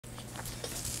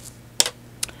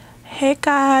Hey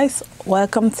guys,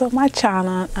 welcome to my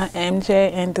channel. I'm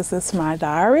MJ and this is my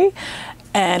diary,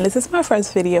 and this is my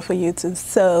first video for YouTube,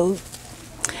 so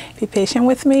be patient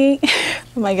with me.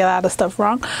 I might get a lot of stuff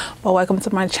wrong, but welcome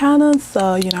to my channel.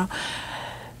 So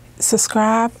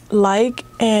subscribe, like,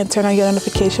 and turn on your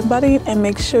notification button, and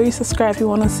make sure you subscribe if you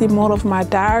want to see more of my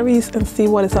diaries and see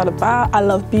what it's all about. I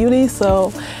love beauty,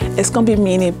 so it's gonna be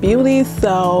mini beauty,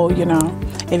 so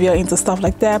if you're into stuff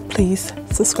like that, please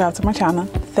subscribe to my channel.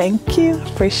 Thank you,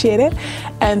 appreciate it.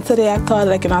 And today I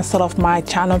thought start off my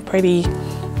channel pretty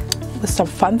with some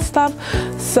fun stuff.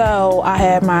 So I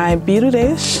have my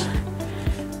Beautylish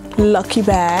lucky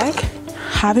bag.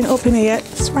 Haven't opened it yet.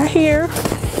 It's right here.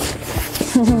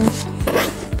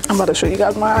 I'm about to show you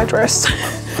guys my address.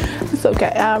 It's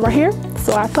okay, right here.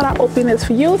 So I thought I'd open this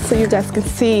for you so you guys can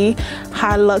see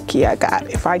how lucky I got,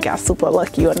 if I got super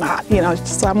lucky or not,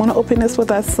 So I'm gonna open this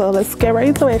with us. So let's get right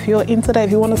into it. If you're into that,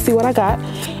 if you want to see what I got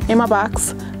in my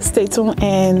box, stay tuned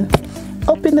and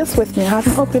open this with me. I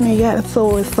haven't opened it yet,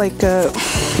 so it's like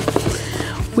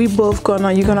we both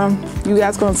you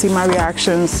guys gonna see my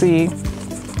reaction. See,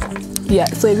 yeah.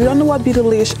 So if you don't know what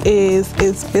Beautylish is,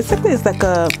 it's basically like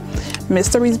a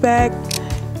mysteries bag,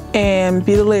 and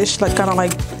Beautylish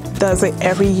does it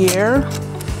every year.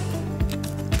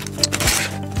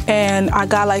 And I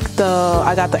got the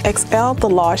XL, the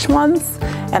large ones,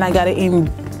 and I got it in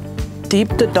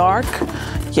deep to dark.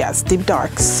 Yes, deep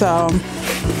dark. So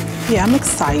yeah, I'm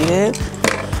excited.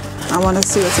 I want to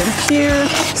see what's in here.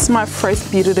 It's my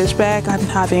first Beautylish bag. I've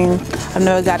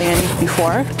never gotten any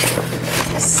before,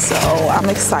 so I'm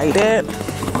excited.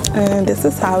 And this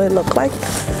is how it looked like.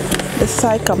 This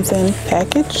side comes in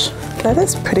package. That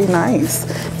is pretty nice.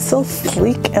 So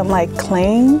sleek and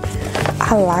clean.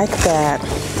 I like that.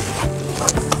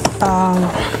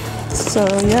 So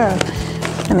yeah,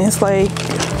 and it's pretty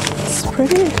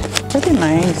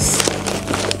nice.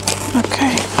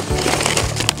 Okay,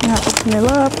 now open it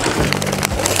up,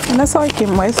 and that's all I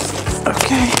came with.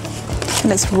 Okay,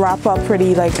 and it's wrapped up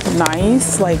pretty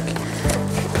nice.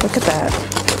 Look at that.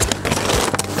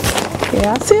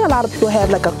 Yeah, I see a lot of people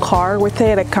have a card with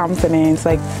it that comes in and it's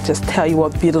just tell you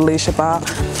what Beautylish about.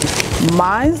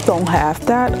 Mine don't have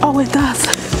that. Oh, it does.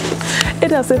 It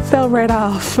does. It fell right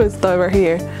off. It's over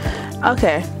here.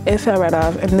 Okay, it fell right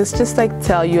off. And this just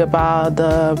tell you about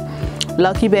the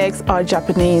lucky bags are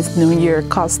Japanese New Year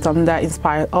custom that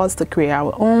inspired us to create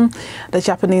our own. The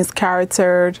Japanese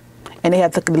character, and they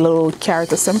have the little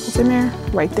character symbols in there,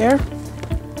 right there.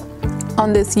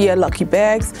 On this year lucky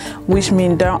bags, which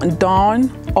mean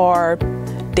dawn or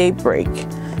daybreak,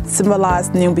 symbolize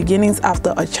new beginnings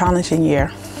after a challenging year.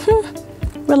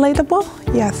 Relatable?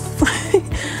 Yes.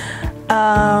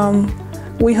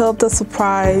 We hope the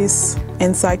surprise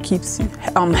inside keeps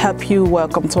help you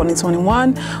welcome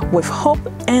 2021 with hope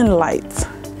and light.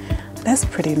 That's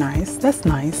pretty nice. That's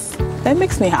nice. That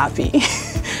makes me happy.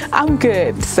 I'm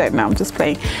good. Set now. I'm just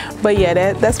playing, but yeah,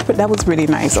 that was really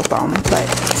nice of them.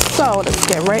 So let's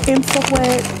get right into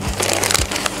it.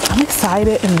 I'm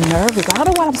excited and nervous. I don't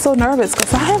know why I'm so nervous,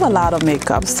 because I have a lot of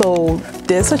makeup, so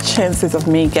there's a chances of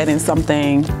me getting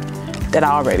something that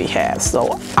I already have.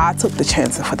 So I took the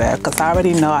chances for that, because I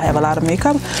already know I have a lot of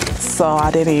makeup, so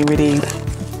I knew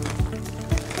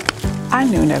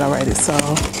that already. So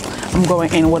I'm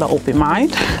going in with an open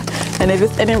mind, and if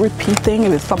it's any repeat thing,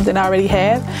 if it's something I already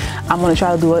have, I'm gonna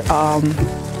try to do it.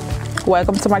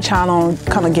 Welcome to my channel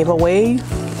kind of giveaway,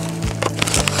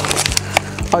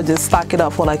 or just stock it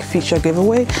up for future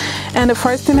giveaway. And the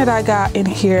first thing that I got in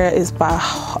here is by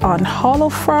Hollow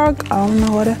Frog. I don't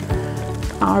know what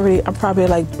I'm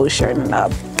probably butchering it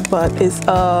up, but it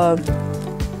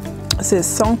says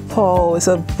Xoxo. It's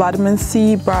a vitamin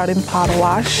C brightening powder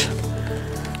wash.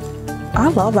 I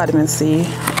love vitamin C.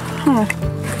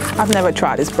 I've never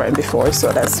tried this brand before,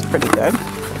 so that's pretty good.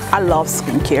 I love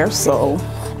skincare, so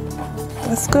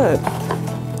that's good.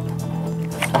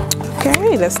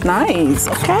 Okay, that's nice.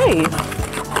 Okay,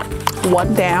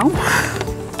 one down.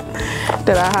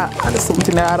 That's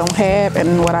something that I don't have,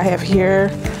 and what I have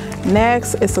here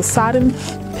next is a satin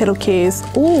pillowcase.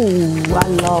 Ooh, I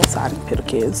love satin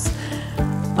pillowcase.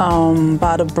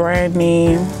 By the brand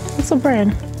name. What's the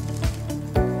brand?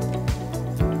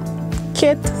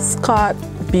 Kit Scott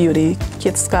Beauty.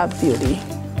 Kit Scott Beauty.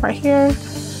 Right here,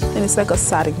 and it's a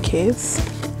satin case.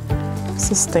 It's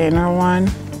a stainer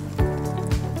one.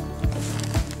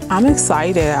 I'm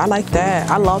excited. I like that.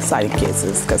 I love satin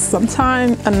cases, because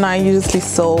sometimes I'm not usually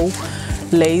so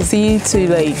lazy to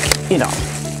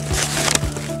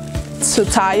to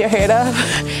tie your head up,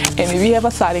 and if you have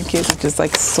a satin case, it's just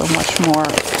so much more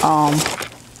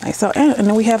nice. So, and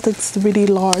then we have this really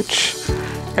large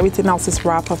Everything else is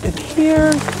wrapped up in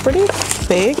here, pretty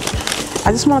big.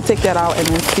 I just want to take that out and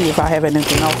then see if I have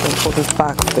anything else and put this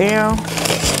box down.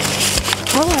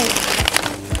 All right,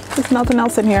 there's nothing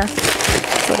else in here,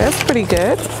 so that's pretty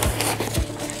good.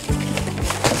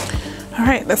 All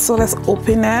right, let's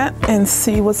open that and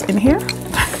see what's in here.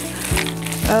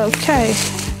 Okay,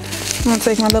 I'm gonna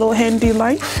take my little handy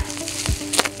knife.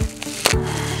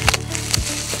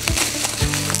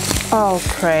 Oh,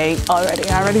 great, I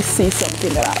already see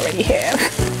something that I already have.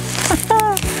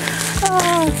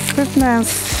 Oh,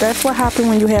 goodness, that's what happens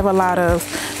when you have a lot of,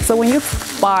 so when you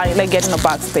buy, like get in a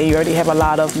box there, you already have a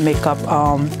lot of makeup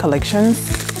collections.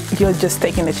 You're just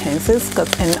taking the chances,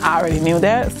 and I already knew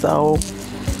that, so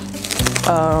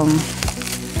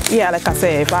yeah, like I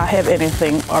said, if I have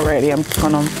anything already, I'm just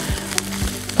gonna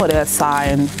put it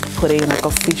aside and put it in like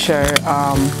a future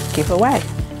giveaway.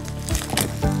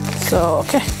 So,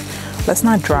 okay, let's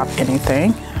not drop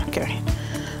anything. Okay,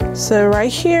 so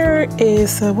right here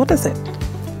is, what is it?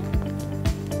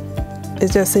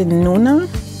 It's just a Nuna.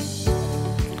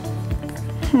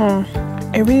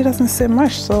 It really doesn't say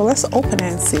much, so let's open it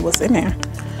and see what's in there.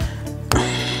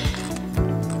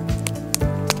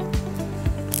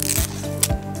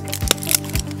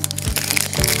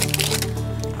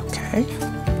 Okay.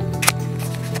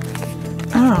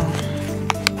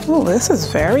 Oh, this is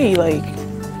very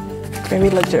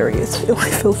luxurious. It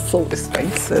feels so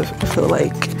expensive. I feel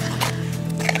like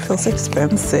it feels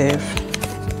expensive.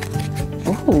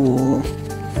 Ooh.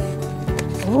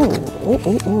 Ooh.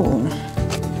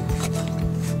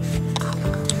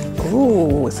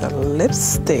 Ooh, it's a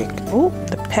lipstick. Ooh,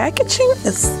 the packaging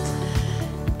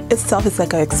itself is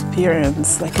like an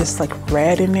experience. Like it's like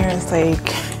red in there. It's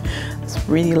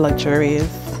really luxurious.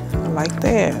 I like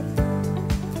that.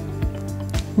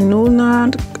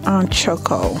 Nuna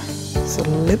Choco. It's a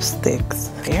lipstick.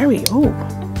 Very, ooh,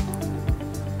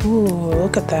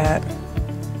 look at that.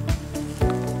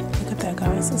 Look at that,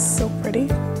 guys. It's so pretty.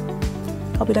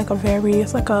 It'll be like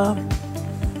it's like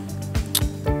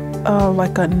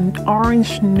an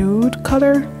orange nude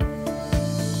color.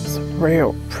 It's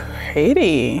real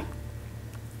pretty.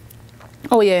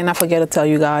 Oh yeah, and I forget to tell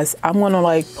you guys, I'm gonna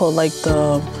put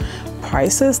the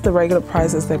prices, the regular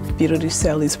prices that Beautylish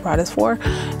sell these products for,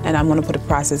 and I'm gonna put the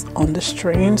prices on the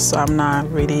screen, so I'm not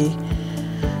really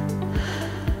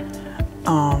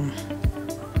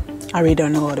I really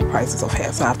don't know what the prices of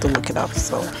hair, so I have to look it up.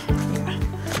 So yeah,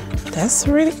 that's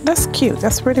cute,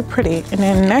 that's really pretty. And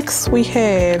then next we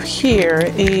have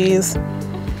here is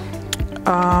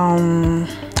a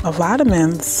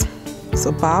vitamins. It's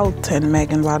about 10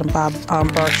 Megan vitamin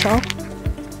Bershon.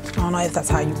 I don't know if that's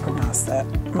how you pronounce that.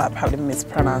 I'm probably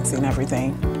mispronouncing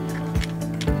everything.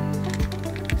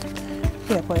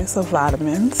 Yeah, but it's a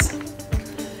vitamins.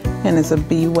 And it's a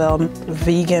Be Well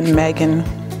Vegan Megan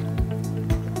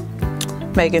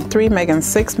 3, Megan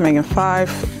 6, Megan 5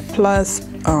 plus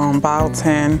Bio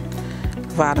 10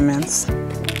 vitamins.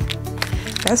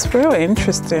 That's real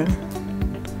interesting.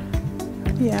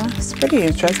 Yeah, it's pretty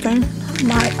interesting.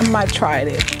 I might try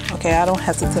it. Okay, I don't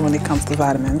hesitate when it comes to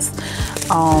vitamins.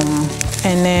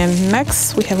 And then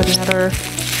next we have another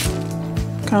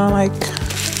kind of like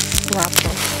wrap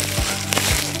up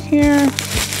here.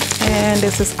 And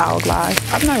this is Hourglass.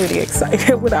 I'm not really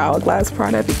excited with the Hourglass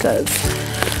product because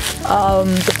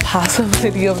the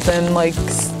possibility of them like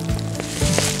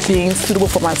being suitable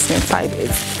for my skin type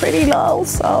is pretty low,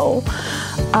 so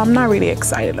I'm not really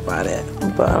excited about it,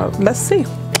 but let's see.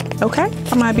 Okay,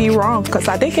 I might be wrong because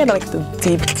I did get like the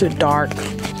deep to dark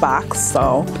box,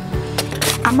 so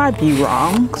I might be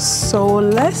wrong. So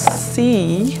let's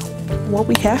see what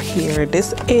we have here.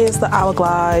 This is the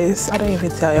Hourglass. I don't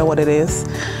even tell you what it is.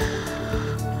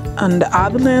 And the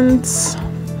Avalanche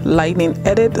Lightning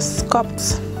Edit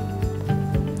Sculpt.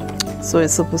 So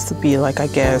it's supposed to be like, I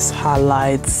guess,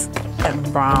 highlights and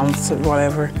browns or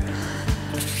whatever.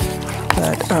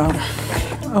 But oh,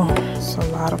 there's a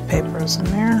lot of papers in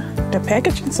there. The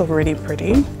packaging's already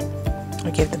pretty.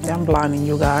 I get them, I'm blinding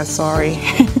you guys, sorry.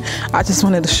 I just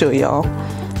wanted to show y'all.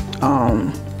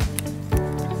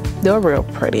 They're real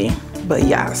pretty. But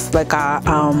yes, like I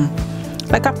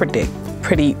predict,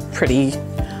 pretty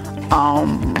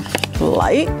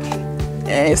light.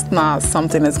 It's not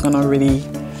something that's gonna really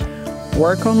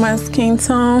work on my skin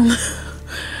tone.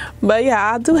 But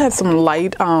yeah, I do have some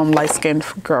light skinned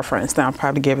girlfriends that I'll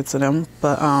probably give it to them.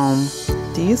 But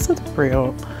these are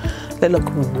real, they look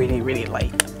really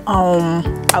light.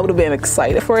 I would have been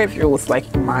excited for it if it was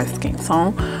like my skin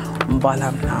tone, but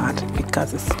I'm not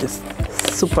because it's just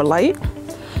super light.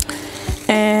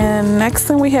 And next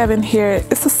thing we have in here is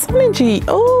the Synergy.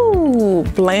 Oh,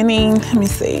 blending. Let me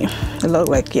see. It looks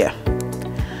like, yeah,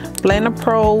 Blender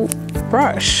Pro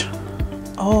brush.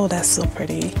 Oh, that's so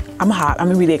pretty. I'm hot. I'm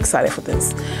really excited for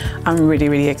this. I'm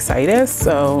really excited.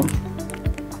 So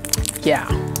yeah,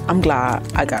 I'm glad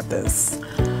I got this.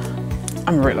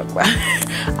 I'm really glad.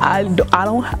 I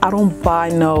don't buy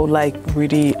no like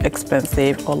really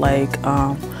expensive or like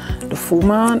the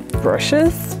Fuma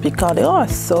brushes because they are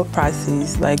so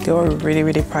pricey. Like they are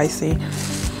really pricey.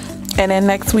 And then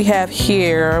next we have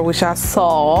here, which I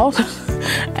saw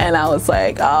and I was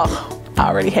like, oh, I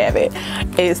already have it.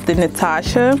 It's the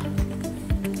Natasha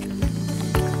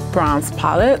Bronze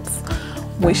Palettes,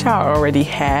 which I already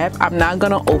have. I'm not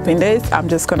gonna open this. I'm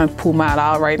just gonna pull mine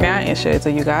out right now and show it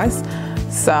to you guys.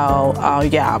 So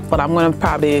yeah, but I'm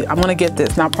gonna get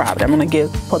this, not probably, I'm gonna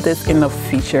put this in the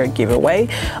feature giveaway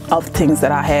of things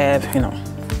that I have, you know,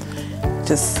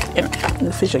 just, you know,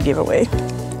 the feature giveaway.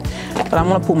 But I'm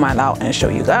gonna pull mine out and show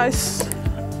you guys.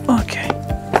 Okay,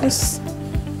 this,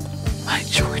 my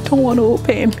drawer don't want to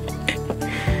open.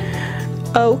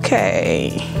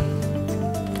 Okay.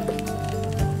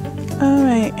 All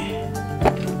right.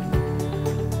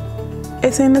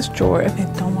 It's in this drawer if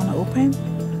it don't want to open.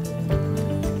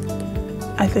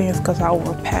 I think it's because I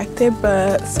overpacked it,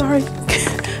 but sorry.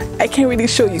 I can't really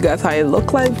show you guys how it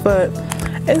look like, but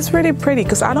it's really pretty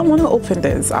because I don't want to open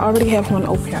this. I already have one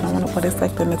open. I don't want to put it. It's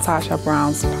like the Natasha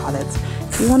Bronze Palettes.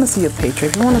 If you want to see a picture,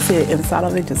 if you want to see the inside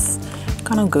of it, just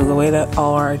kind of Google it,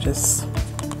 or just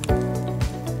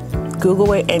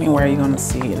Google it anywhere you're going to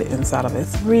see the inside of it.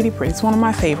 It's really pretty. It's one of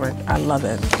my favorite. I love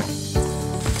it.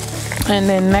 And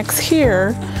then next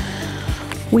here,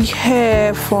 we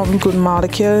have from Good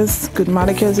Molecules. Good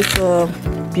Molecules is a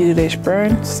Beautylish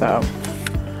brand. So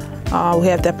we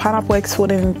have the pineapple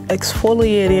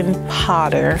exfoliating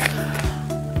powder.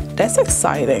 That's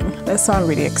exciting. That sounds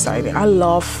really exciting. I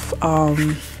love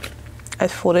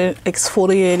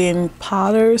exfoliating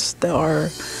powders. They are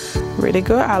really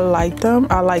good. I like them.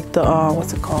 I like the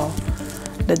what's it called?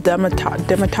 The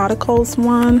Dermatologicals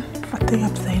one. I think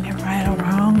I'm saying it right or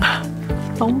wrong.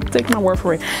 Don't take my word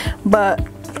for it. But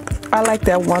I like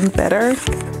that one better.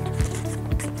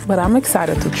 But I'm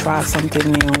excited to try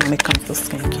something new when it comes to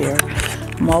skincare.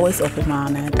 I'm always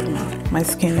open-minded. You know, my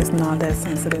skin is not that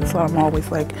sensitive, so I'm always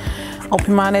like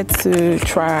open-minded to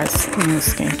try new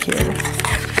skincare.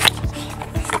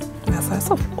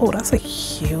 That's a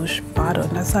huge bottle.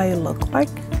 That's how it looks like.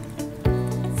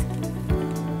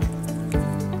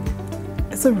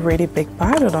 It's a really big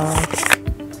bottle though.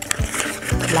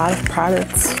 A lot of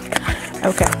products.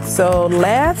 Okay, so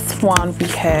last one we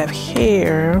have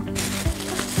here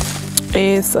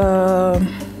is a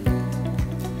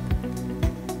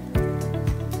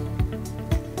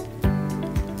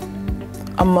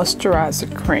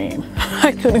moisturizer cream.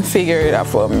 I couldn't figure it out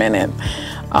for a minute.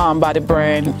 By the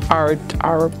brand Our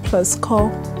Plus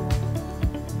Co.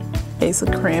 It's a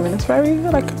cream and it's very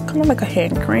like kind of like a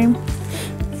hand cream.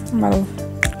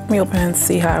 Let me open and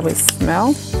see how it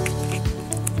smells.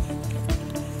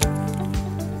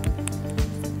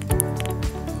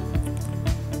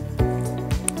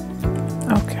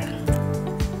 Okay.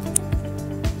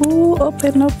 Ooh,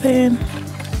 open.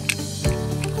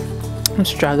 I'm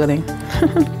struggling.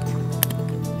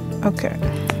 Okay,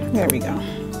 there we go.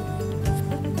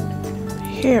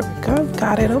 Here we go,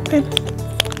 got it open.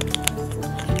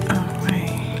 All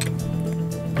right.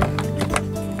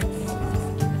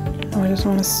 I just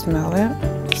want to smell it.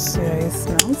 See how it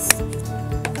smells.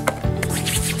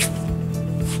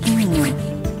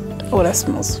 Oh, that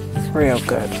smells real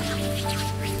good.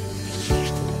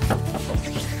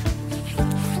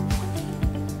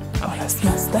 Oh, that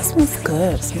smells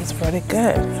good. It smells really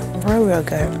good. Real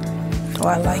good. Oh,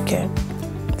 I like it.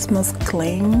 It smells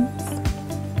clean.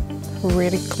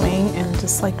 Really clean and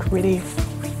just like really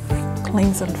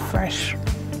clean and fresh.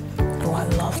 Oh, I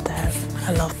love that.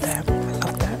 I love that.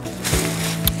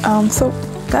 So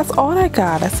that's all I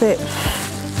got. That's it.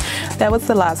 That was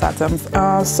the last items.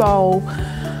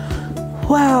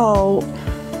 Well,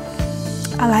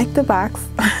 I like the box.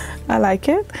 I like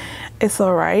it. It's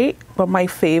alright. But my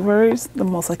favorites, the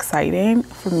most exciting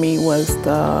for me was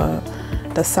the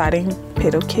satin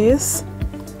pillow case.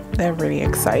 They're really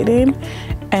exciting.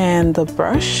 And the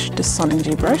brush, the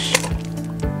Synergy brush,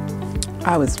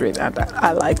 I was really at that.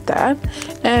 I like that.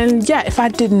 And yeah, if I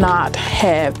did not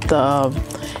have the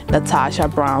Natasha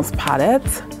Bronze palette,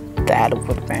 that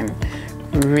would have been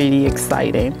really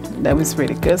exciting. That was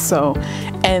really good. So,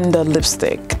 and the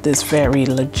lipstick, this very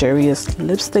luxurious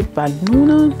lipstick by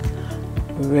Luna.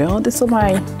 This are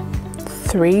my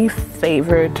 3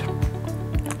 favorite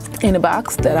in the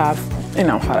box that I've, you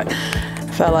know,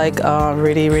 felt like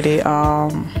really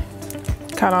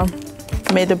kind of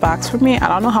made the box for me. I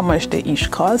don't know how much they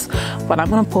each cost, but I'm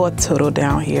gonna put a total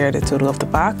down here, the total of the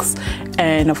box.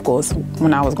 And of course,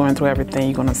 when I was going through everything,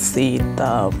 you're gonna see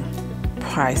the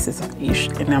prices of each,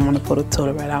 and I'm gonna put a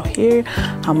total right out here,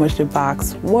 how much the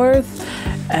box worth.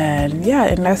 And yeah,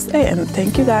 and that's it. And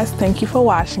thank you guys, thank you for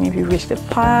watching. If you reached the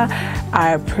part,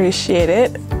 I appreciate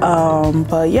it.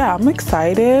 But yeah, I'm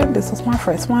excited. This was my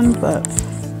first one, but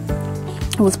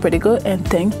it was pretty good. And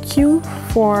thank you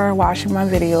for watching my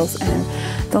videos,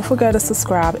 and don't forget to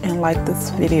subscribe and like this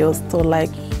video to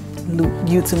like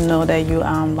you to know that you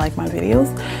like my videos.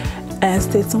 And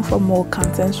stay tuned for more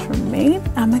content from me.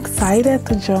 I'm excited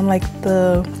to join like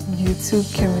the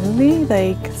YouTube community.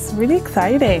 Like, it's really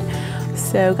exciting.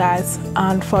 So guys,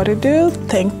 without further ado,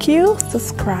 thank you,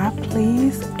 subscribe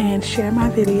please, and share my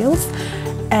videos,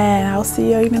 and I'll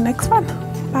see you in the next one.